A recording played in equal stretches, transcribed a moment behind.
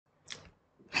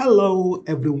Hello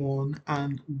everyone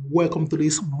and welcome to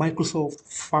this Microsoft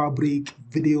Fabric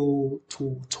video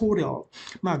tutorial.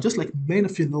 Now, just like many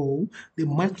of you know, the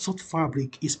Microsoft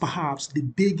Fabric is perhaps the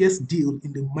biggest deal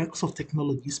in the Microsoft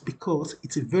technologies because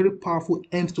it's a very powerful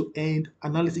end-to-end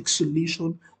analytics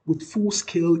solution with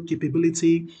full-scale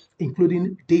capability,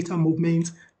 including data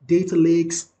movement, data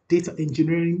lakes, data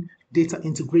engineering, data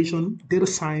integration, data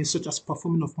science such as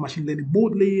performing of machine learning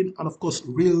modeling, and of course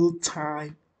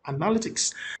real-time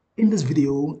analytics. In this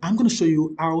video, I'm going to show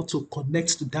you how to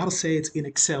connect to datasets in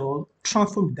Excel,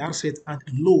 transform the dataset, and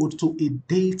load to a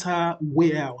data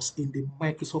warehouse in the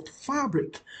Microsoft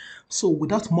Fabric. So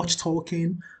without much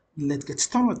talking, let's get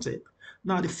started.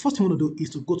 Now, the first thing you want to do is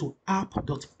to go to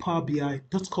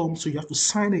app.powerbi.com. So you have to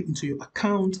sign in into your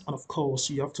account, and of course,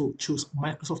 you have to choose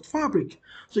Microsoft Fabric.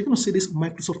 So you're going to see this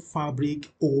Microsoft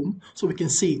Fabric home, so we can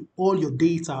see all your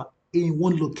data in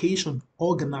one location,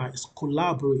 organize,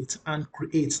 collaborate, and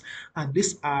create. And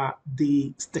these are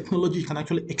the technology you can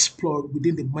actually explore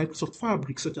within the Microsoft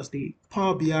Fabric, such as the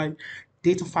Power BI,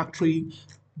 Data Factory,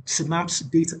 Synapse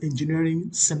Data Engineering,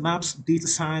 Synapse Data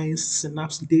Science,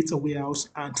 Synapse Data Warehouse,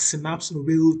 and Synapse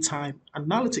Real-Time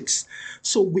Analytics.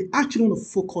 So we actually want to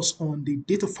focus on the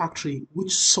Data Factory,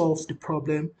 which solves the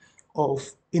problem of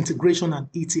integration and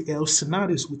ETL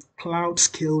scenarios with cloud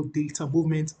scale data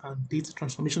movement and data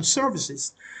transformation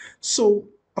services. So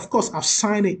of course, I've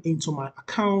signed it into my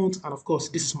account, and of course,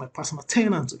 this is my personal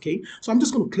tenant. Okay, so I'm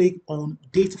just going to click on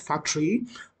Data Factory,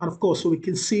 and of course, so we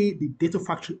can see the Data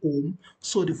Factory home.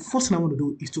 So the first thing I want to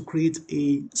do is to create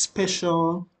a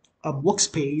special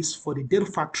workspace for the Data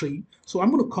Factory. So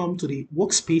I'm going to come to the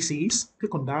workspaces,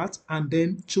 click on that, and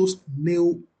then choose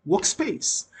New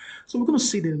Workspace. So we're going to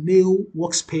see the New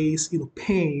Workspace,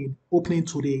 pane opening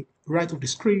to the right of the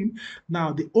screen.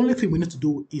 Now, the only thing we need to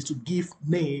do is to give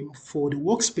name for the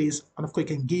workspace, and of course,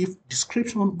 you can give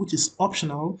description, which is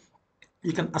optional.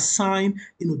 You can assign,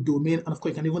 domain, and of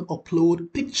course, you can even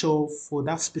upload picture for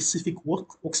that specific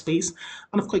workspace,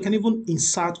 and of course, you can even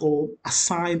insert or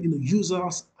assign,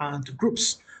 users and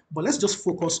groups. But let's just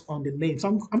focus on the name. So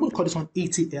I'm going to call this one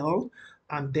ETL,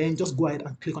 and then just go ahead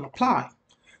and click on apply.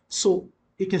 So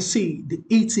you can see the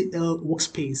ETL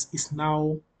workspace is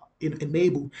now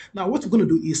enabled. Now what we're going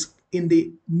to do is in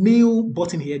the new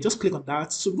button here, just click on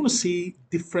that. So we're going to see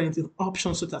different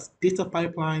options such as data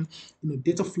pipeline,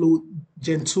 data flow,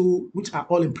 Gen2, which are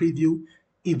all in preview,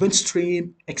 event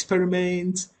stream,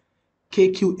 experiment,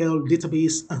 KQL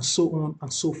database, and so on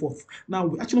and so forth. Now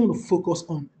we actually want to focus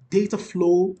on data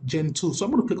flow Gen2. So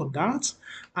I'm going to click on that,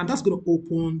 and that's going to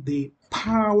open the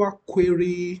Power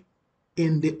Query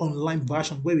in the online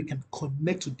version where we can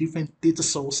connect to different data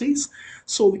sources.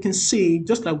 So we can see,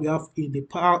 just like we have in the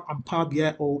Power and Power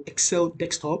BI or Excel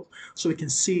desktop, so we can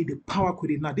see the Power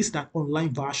Query. Now this is that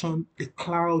online version, the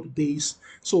cloud-based.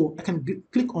 So I can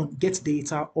click on Get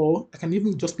Data, or I can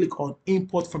even just click on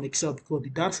Import from Excel because the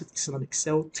data set is on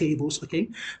Excel tables, okay?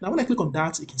 Now when I click on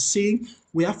that, you can see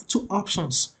we have two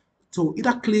options. So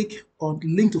either click on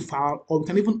link to file, or we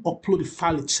can even upload the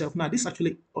file itself. Now this is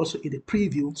actually also in the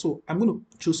preview. So I'm going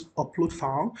to choose upload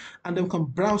file, and then we can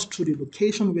browse through the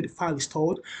location where the file is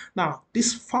stored. Now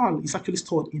this file is actually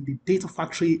stored in the Data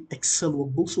Factory Excel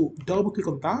workbook. So double click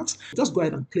on that. Just go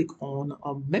ahead and click on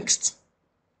next.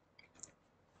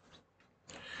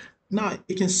 Now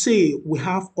you can see we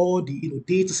have all the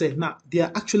data set. Now they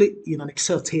are actually in an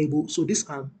Excel table. So this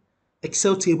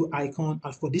Excel table icon,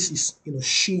 and for this is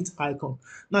sheet icon.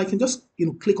 Now you can just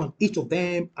click on each of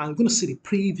them, and you're going to see the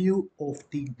preview of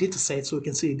the data set. So you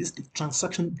can see this is the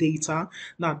transaction data.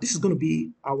 Now this is going to be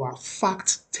our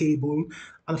fact table,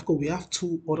 and of course we have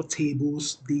two other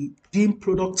tables, the dim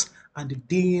product and the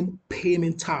dim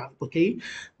payment type. Okay,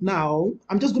 now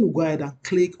I'm just going to go ahead and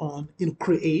click on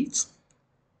create.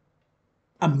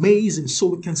 Amazing. So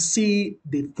we can see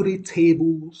the three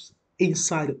tables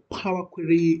inside the Power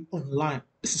Query online.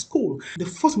 This is cool. The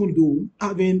first one we do,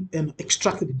 having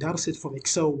extracted the data set from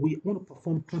Excel, we want to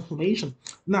perform transformation.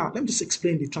 Now, let me just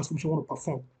explain the transformation we want to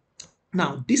perform.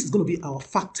 Now, this is going to be our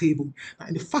fact table. Now,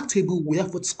 in the fact table, we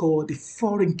have what's called the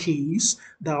foreign keys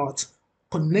that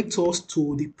connect us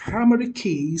to the primary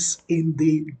keys in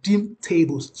the dim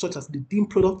tables, such as the dim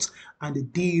product and the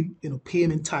dim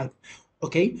payment type.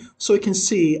 Okay, so you can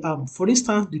see, for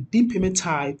instance, the dim payment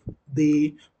type,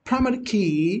 the primary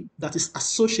key that is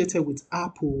associated with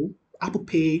Apple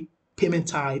Pay payment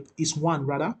type is one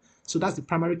rather. So that's the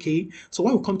primary key. So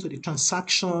when we come to the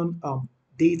transaction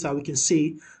data, we can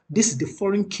see this is the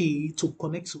foreign key to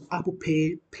connect to Apple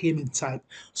Pay payment type.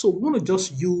 So we want to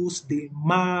just use the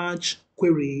merge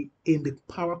query in the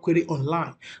Power Query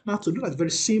online. Now to do that,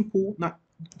 very simple. Now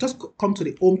just come to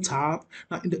the Home tab.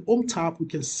 Now, in the Home tab, we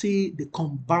can see the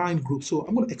combined group. So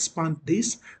I'm going to expand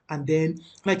this, and then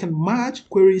I can merge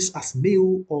queries as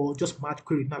new or just merge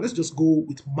query. Now, let's just go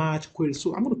with merge query.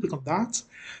 So I'm going to click on that.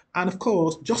 And of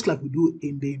course, just like we do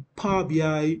in the Power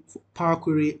BI for Power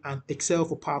Query and Excel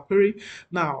for Power Query,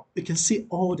 now you can see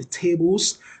all the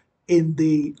tables in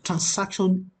the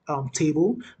transaction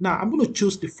table. Now I'm going to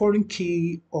choose the foreign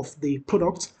key of the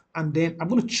product, and then I'm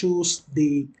going to choose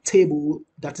the table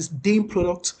that is dim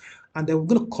product, and then we're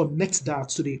going to connect that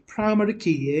to the primary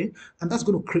key here, and that's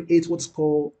going to create what's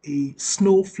called a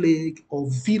snowflake or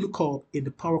VLOOKUP in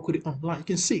the Power Query Online. You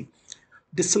can see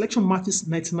the selection matches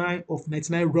 99 of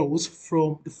 99 rows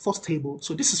from the first table.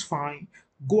 So this is fine.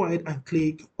 Go ahead and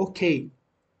click OK.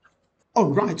 All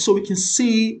right, so we can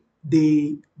see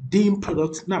the dim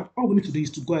product. Now, all we need to do is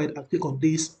to go ahead and click on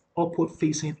this upward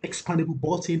facing expandable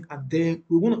button, and then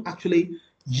we want to actually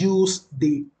use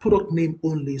the product name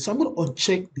only. So I'm going to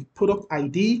uncheck the product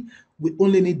ID. We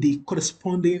only need the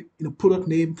corresponding product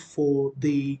name for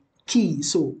the key.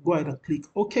 So go ahead and click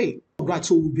OK. All right,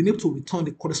 so we've been able to return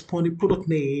the corresponding product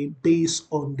name based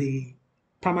on the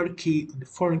primary key and the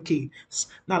foreign key.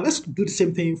 Now let's do the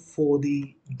same thing for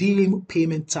the dim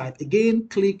payment type. Again,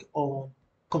 click on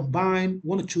combine. I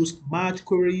want to choose merge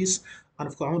queries, and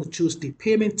of course I want to choose the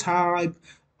payment type,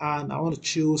 and I want to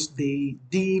choose the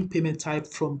dim payment type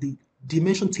from the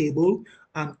dimension table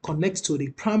and connect to the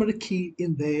primary key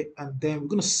in there, and then we're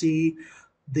going to see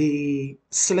the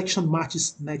selection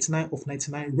matches 99 of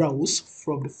 99 rows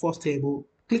from the first table.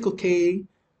 Click OK.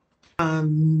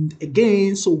 And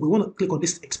again, so we want to click on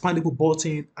this expandable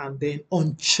button and then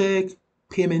uncheck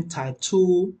payment type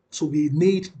 2. So we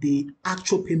need the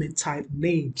actual payment type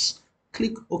names.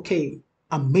 Click OK.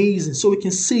 Amazing. So we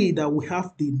can see that we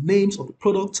have the names of the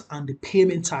product and the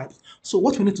payment type. So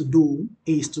what we need to do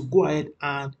is to go ahead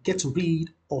and get rid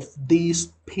of this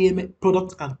payment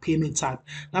product and payment type.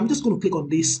 Now I'm just going to click on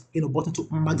this button to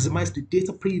maximize the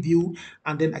data preview,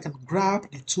 and then I can grab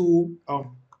the two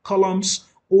columns,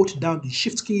 hold down the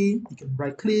shift key, you can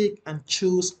right click and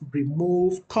choose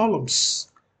remove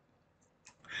columns.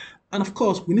 And of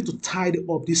course, we need to tidy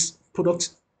up this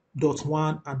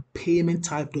product.1 and payment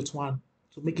type.1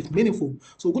 to make it meaningful.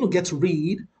 So we're going to get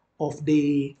rid of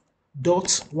the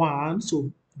 .1.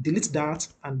 So delete that,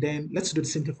 and then let's do the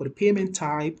same thing for the payment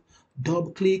type.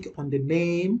 Double click on the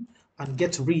name and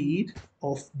get rid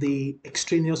of the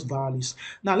extraneous values.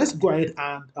 Now let's go ahead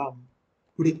and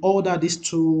reorder these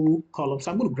two columns.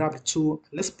 So I'm going to grab the two.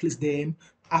 Let's place them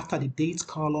after the date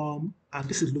column, and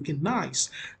this is looking nice.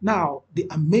 Now the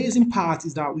amazing part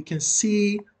is that we can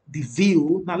see the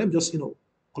view. Now let me just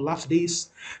collapse this.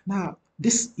 Now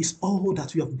this is all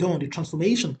that we have done, the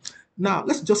transformation. Now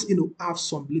let's just have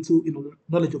some little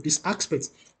knowledge of this aspect.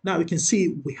 Now we can see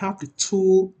we have the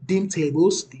two dim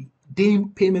tables, the dim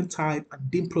payment type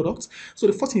and dim product. So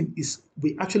the first thing is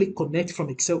we actually connect from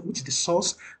Excel, which is the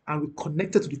source, and we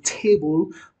connect it to the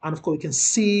table, and of course we can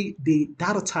see the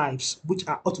data types which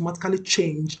are automatically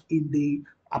changed in the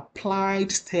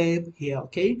applied step here.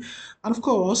 Okay, and of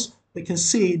course we can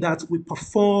see that we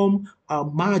perform a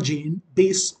margin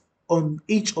based on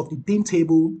each of the dim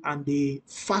table and the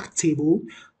fact table.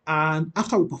 And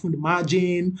after we perform the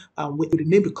margin, we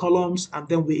rename the columns, and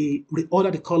then we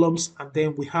reorder the columns, and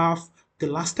then we have the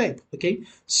last step. Okay,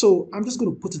 so I'm just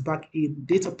going to put it back in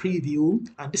data preview,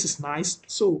 and this is nice.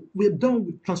 So we're done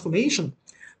with transformation.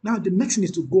 Now the next thing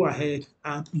is to go ahead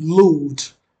and load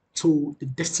to the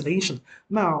destination.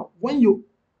 Now when you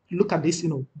look at this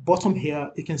bottom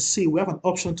here, you can see we have an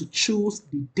option to choose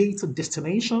the data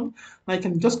destination. Now you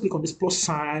can just click on this plus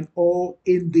sign, or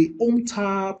in the home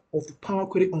tab of the Power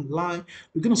Query Online,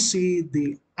 we're going to see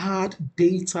the add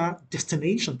data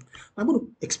destination. I'm going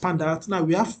to expand that. Now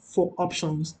we have 4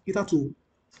 options, either to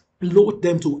load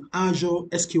them to Azure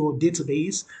SQL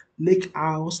Database,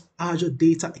 Lakehouse, Azure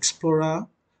Data Explorer,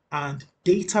 and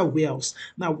Data Warehouse.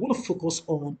 Now, we want to focus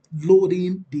on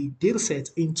loading the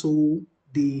dataset into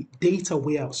the data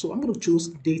warehouse. So I'm going to choose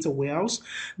data warehouse.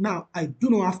 Now, I do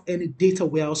not have any data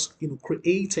warehouse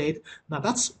created. Now,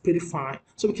 that's pretty fine.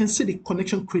 So we can see the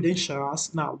connection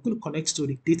credentials. Now, we're going to connect to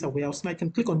the data warehouse. Now, I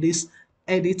can click on this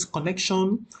edit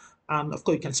connection. And of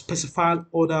course, you can specify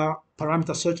other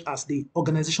parameters such as the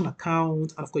organization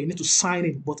account. And of course, you need to sign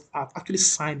in, but I've actually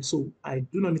signed, so I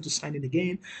do not need to sign in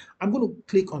again. I'm going to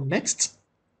click on next.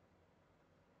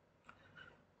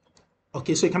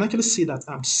 Okay, so you can actually see that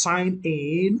I'm signed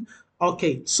in.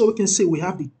 Okay, so we can see we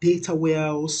have the data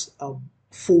warehouse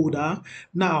folder.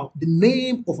 Now, the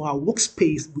name of our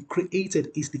workspace we created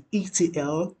is the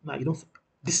ETL. Now, you don't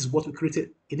this is what we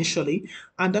created initially.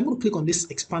 And I'm going to click on this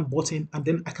expand button, and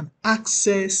then I can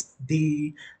access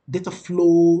the data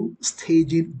flow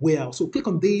staging warehouse. So click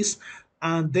on this,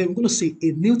 and then we're going to say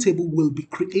a new table will be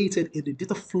created in the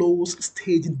data flows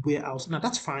staging warehouse. Now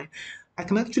that's fine. I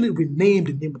can actually rename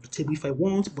the name of the table if I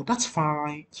want, but that's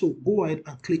fine. So go ahead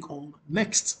and click on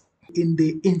next. In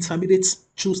the intermediate,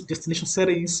 choose destination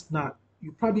settings. Now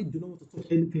you probably do not want to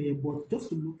touch anything here, but just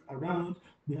to look around,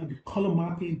 we have the column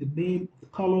mapping, the name of the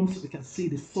columns. We can see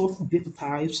the source data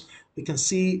types. We can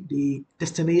see the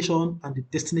destination and the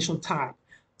destination type.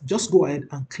 Just go ahead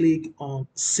and click on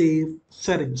Save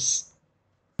Settings.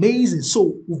 Amazing.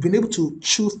 So we've been able to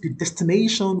choose the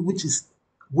destination, which is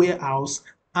warehouse,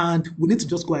 and we need to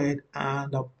just go ahead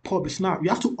and publish. Now you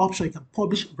have two options. You can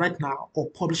publish right now or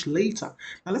publish later.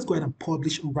 Now let's go ahead and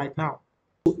publish right now.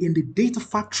 So in the data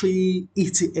factory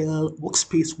ETL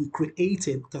workspace we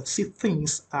created, we can see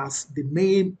things as the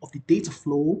name of the data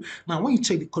flow. Now, when you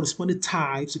check the corresponding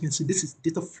types, you can see this is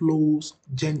data flows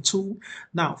Gen2.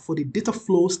 Now, for the data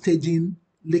flow staging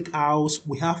lakehouse,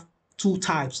 we have two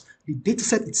types: the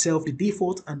dataset itself, the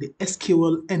default, and the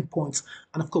SQL endpoints.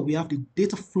 And of course, we have the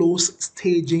data flows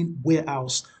staging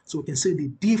warehouse. So we can see the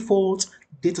default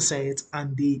dataset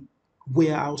and the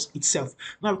warehouse itself.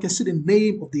 Now we can see the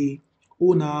name of the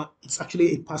owner. It's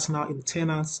actually a personal in the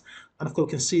tenants, and of course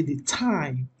you can see the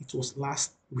time it was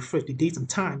last refreshed, the date and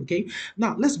time. Okay,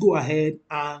 now let's go ahead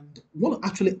and want to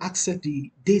actually access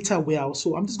the data warehouse.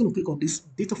 So I'm just going to click on this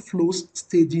data flows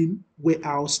staging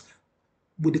warehouse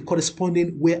with the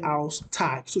corresponding warehouse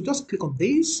type. So just click on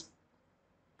this.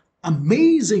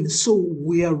 Amazing. So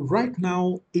we are right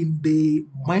now in the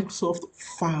Microsoft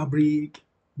Fabric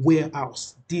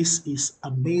warehouse. This is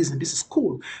amazing. This is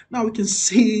cool. Now we can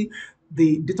see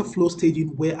the data flow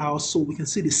staging warehouse. So we can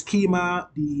see the schema,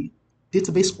 the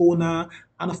database owner,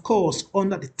 and of course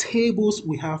under the tables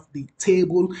we have the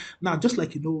table. Now just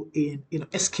like you know in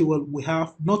SQL, we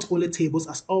have not only tables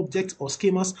as objects or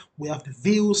schemas, we have the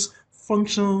views,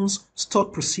 functions,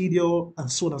 stored procedure,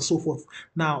 and so on and so forth.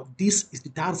 Now, this is the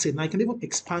data set. Now, you can even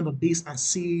expand on this and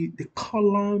see the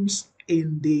columns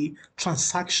in the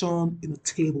transaction in the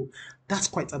table. That's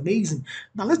quite amazing.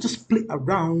 Now, let's just play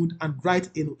around and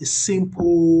write a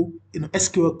simple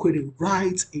SQL query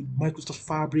right in Microsoft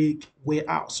Fabric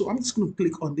warehouse. So I'm just going to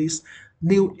click on this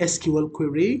new SQL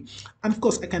query. And of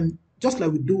course, I can, just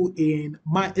like we do in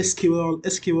MySQL,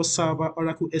 SQL Server,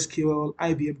 Oracle SQL,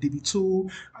 IBM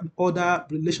DB2, and other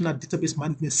relational database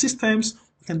management systems,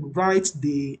 we can write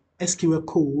the SQL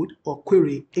code or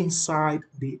query inside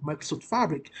the Microsoft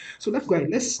Fabric. So let's go ahead.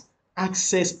 Let's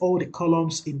access all the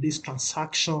columns in this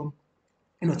transaction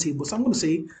in a table. So I'm going to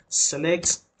say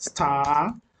select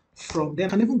star. From there, I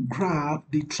can even grab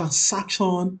the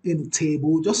transaction in the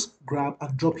table, just grab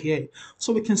and drop here.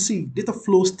 So we can see data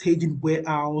flow staging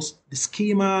warehouse, the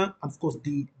schema, and of course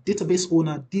the database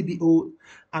owner, DBO,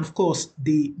 and of course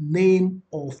the name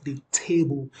of the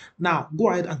table. Now go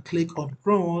ahead and click on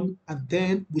run, and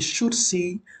then we should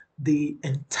see the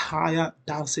entire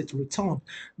dataset return.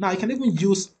 Now you can even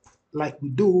use, like we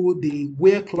do, the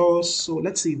where clause. So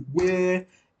let's see where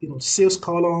sales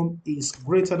column is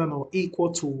greater than or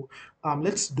equal to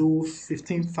let's do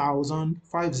 15,000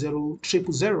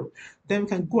 50,000. Then we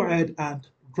can go ahead and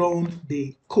run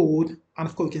the code, and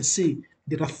of course you can see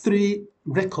there are three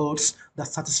records that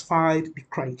satisfied the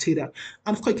criteria.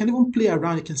 And of course you can even play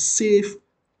around. You can save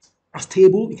as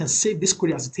table. You can save this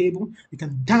query as a table. You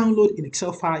can download in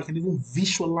Excel file. You can even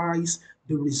visualize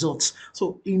the results.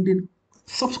 So in the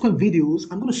subsequent videos,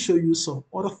 I'm going to show you some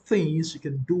other things you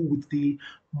can do with the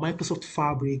Microsoft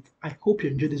Fabric. I hope you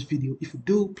enjoyed this video. If you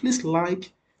do, please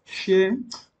like, share,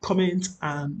 comment,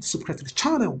 and subscribe to the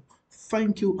channel.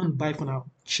 Thank you and bye for now.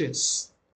 Cheers.